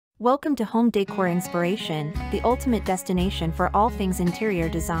Welcome to Home Decor Inspiration, the ultimate destination for all things interior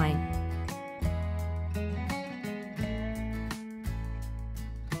design.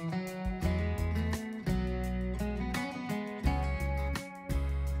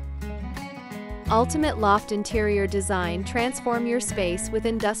 Ultimate loft interior design. Transform your space with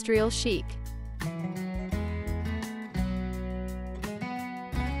industrial chic.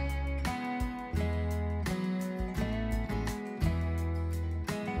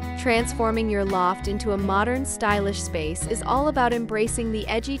 Transforming your loft into a modern, stylish space is all about embracing the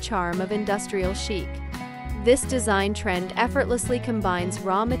edgy charm of industrial chic. This design trend effortlessly combines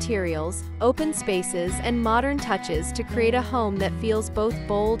raw materials, open spaces, and modern touches to create a home that feels both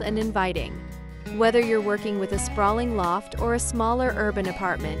bold and inviting. Whether you're working with a sprawling loft or a smaller urban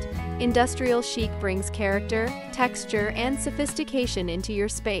apartment, industrial chic brings character, texture, and sophistication into your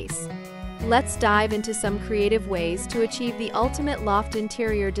space. Let's dive into some creative ways to achieve the ultimate loft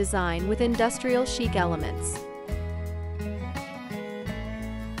interior design with industrial chic elements.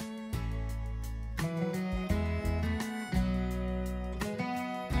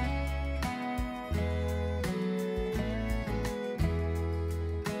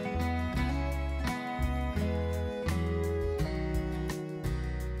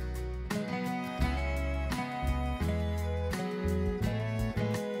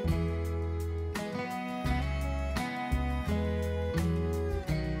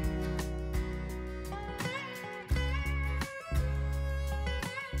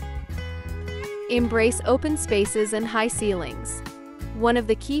 Embrace open spaces and high ceilings. One of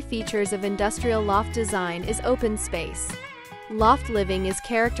the key features of industrial loft design is open space. Loft living is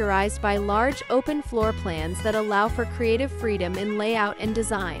characterized by large open floor plans that allow for creative freedom in layout and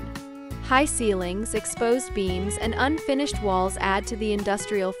design. High ceilings, exposed beams, and unfinished walls add to the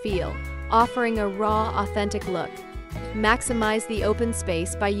industrial feel, offering a raw, authentic look. Maximize the open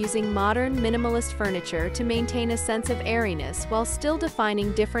space by using modern, minimalist furniture to maintain a sense of airiness while still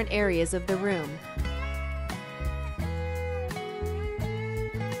defining different areas of the room.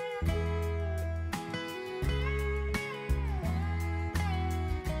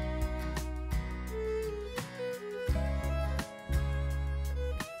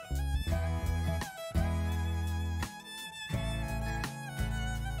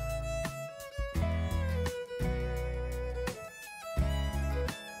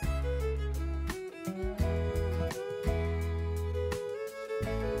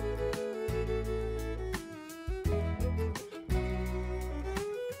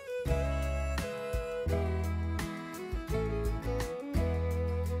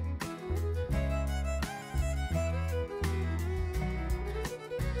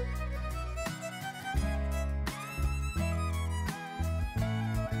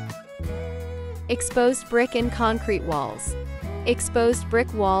 Exposed brick and concrete walls. Exposed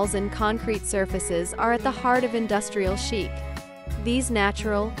brick walls and concrete surfaces are at the heart of industrial chic. These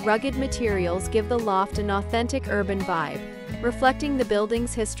natural, rugged materials give the loft an authentic urban vibe, reflecting the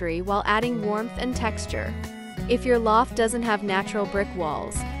building's history while adding warmth and texture. If your loft doesn't have natural brick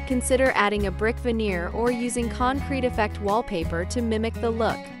walls, consider adding a brick veneer or using concrete effect wallpaper to mimic the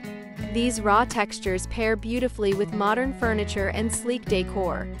look. These raw textures pair beautifully with modern furniture and sleek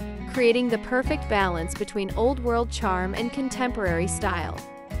decor, creating the perfect balance between old-world charm and contemporary style.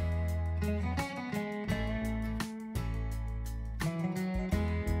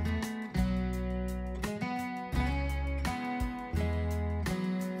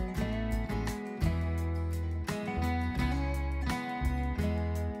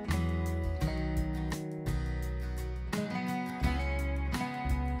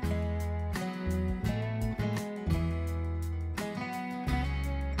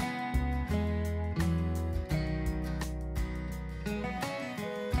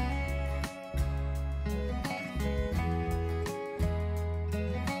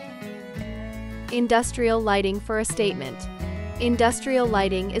 Industrial lighting for a statement. Industrial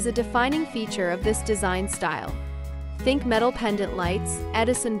lighting is a defining feature of this design style. Think metal pendant lights,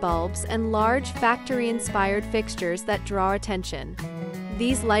 Edison bulbs, and large factory-inspired fixtures that draw attention.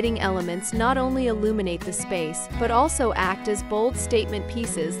 These lighting elements not only illuminate the space, but also act as bold statement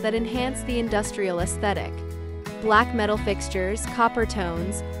pieces that enhance the industrial aesthetic. Black metal fixtures, copper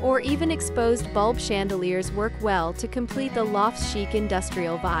tones, or even exposed bulb chandeliers work well to complete the loft's chic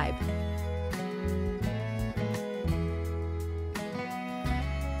industrial vibe.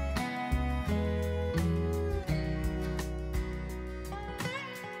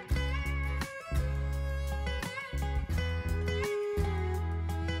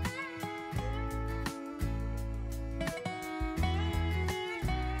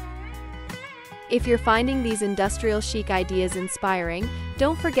 If you're finding these industrial chic ideas inspiring,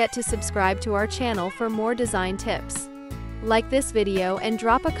 don't forget to subscribe to our channel for more design tips. Like this video and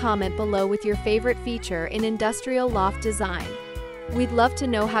drop a comment below with your favorite feature in industrial loft design. We'd love to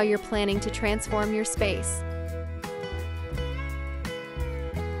know how you're planning to transform your space.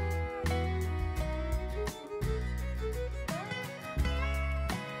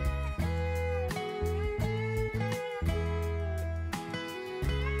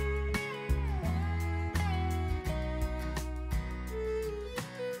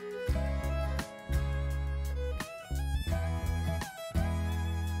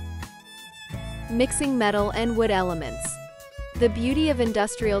 Mixing metal and wood elements. The beauty of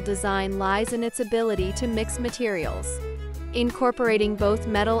industrial design lies in its ability to mix materials. Incorporating both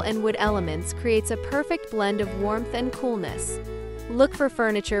metal and wood elements creates a perfect blend of warmth and coolness. Look for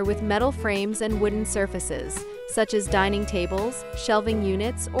furniture with metal frames and wooden surfaces, such as dining tables, shelving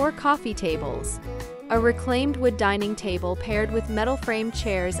units, or coffee tables. A reclaimed wood dining table paired with metal frame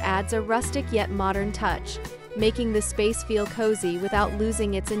chairs adds a rustic yet modern touch, making the space feel cozy without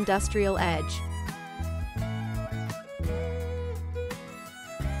losing its industrial edge.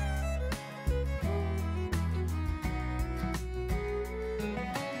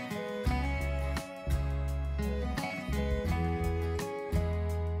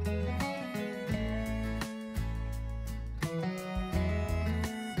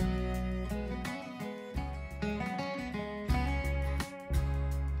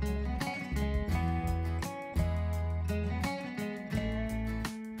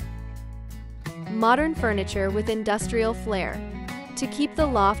 Modern furniture with industrial flair. To keep the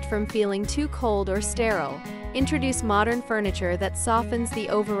loft from feeling too cold or sterile, introduce modern furniture that softens the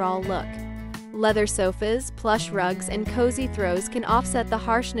overall look. Leather sofas, plush rugs, and cozy throws can offset the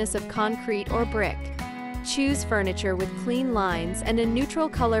harshness of concrete or brick. Choose furniture with clean lines and a neutral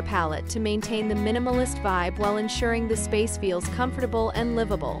color palette to maintain the minimalist vibe while ensuring the space feels comfortable and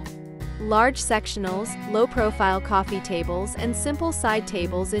livable. Large sectionals, low-profile coffee tables, and simple side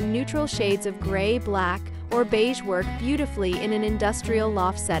tables in neutral shades of gray, black, or beige work beautifully in an industrial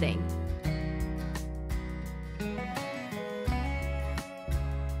loft setting.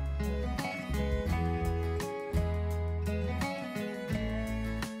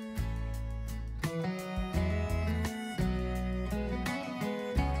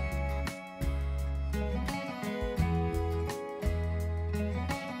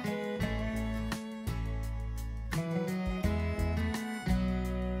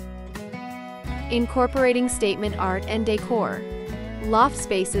 Incorporating statement art and decor. Loft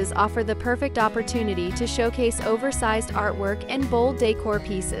spaces offer the perfect opportunity to showcase oversized artwork and bold decor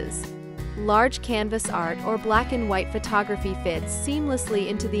pieces. Large canvas art or black and white photography fits seamlessly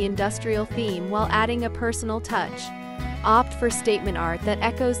into the industrial theme while adding a personal touch. Opt for statement art that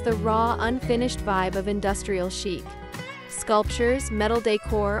echoes the raw, unfinished vibe of industrial chic. Sculptures, metal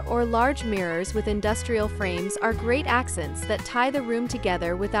decor, or large mirrors with industrial frames are great accents that tie the room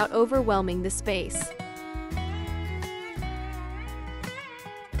together without overwhelming the space.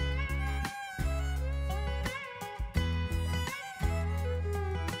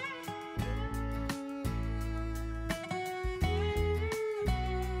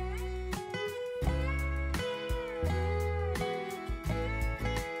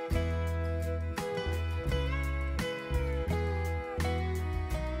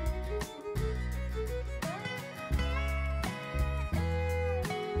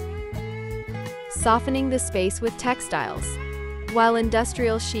 Softening the space with textiles. While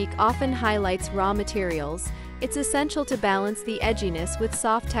industrial chic often highlights raw materials, it's essential to balance the edginess with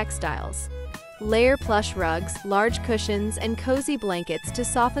soft textiles. Layer plush rugs, large cushions, and cozy blankets to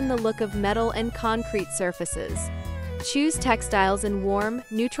soften the look of metal and concrete surfaces. Choose textiles in warm,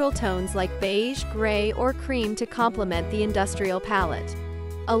 neutral tones like beige, gray, or cream to complement the industrial palette.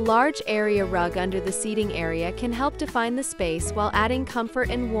 A large area rug under the seating area can help define the space while adding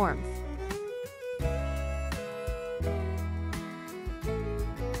comfort and warmth.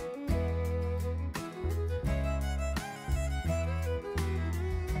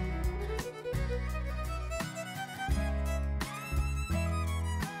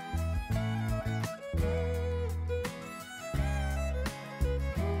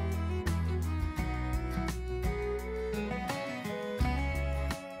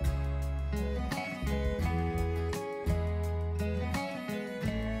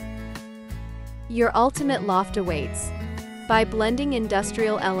 Your ultimate loft awaits. By blending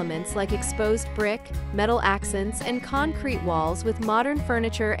industrial elements like exposed brick, metal accents, and concrete walls with modern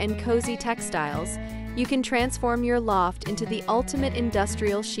furniture and cozy textiles, you can transform your loft into the ultimate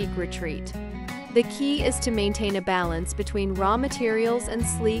industrial chic retreat. The key is to maintain a balance between raw materials and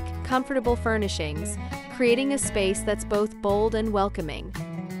sleek, comfortable furnishings, creating a space that's both bold and welcoming.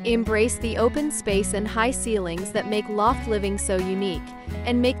 Embrace the open space and high ceilings that make loft living so unique,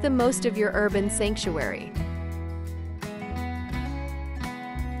 and make the most of your urban sanctuary.